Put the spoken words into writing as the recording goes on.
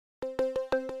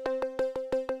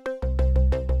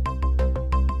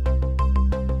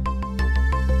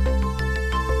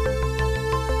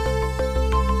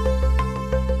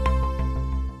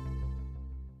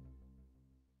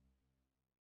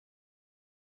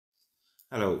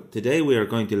Hello, today we are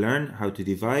going to learn how to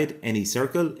divide any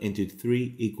circle into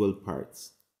 3 equal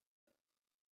parts.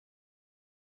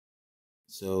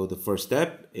 So the first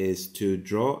step is to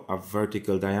draw a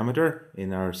vertical diameter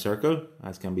in our circle,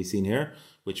 as can be seen here,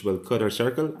 which will cut our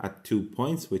circle at 2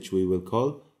 points, which we will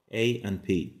call A and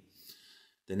P.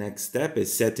 The next step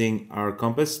is setting our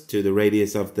compass to the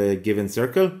radius of the given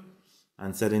circle,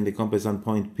 and setting the compass on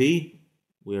point P,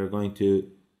 we are going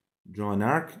to draw an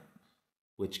arc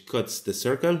which cuts the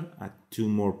circle at 2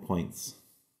 more points,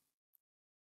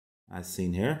 as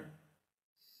seen here.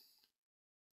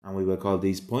 And we will call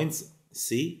these points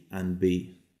C and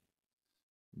B.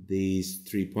 These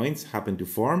 3 points happen to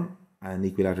form an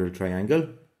equilateral triangle,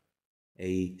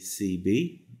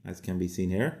 ACB, as can be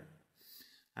seen here.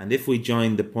 And if we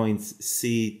join the points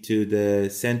C to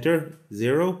the center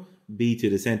 0, B to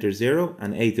the center 0,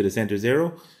 and A to the center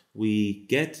 0, we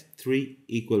get 3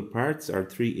 equal parts, or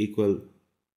 3 equal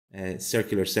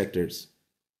circular sectors.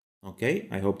 Okay,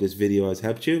 I hope this video has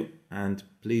helped you, and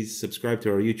please subscribe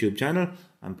to our YouTube channel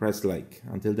and press like.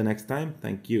 Until the next time,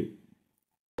 thank you.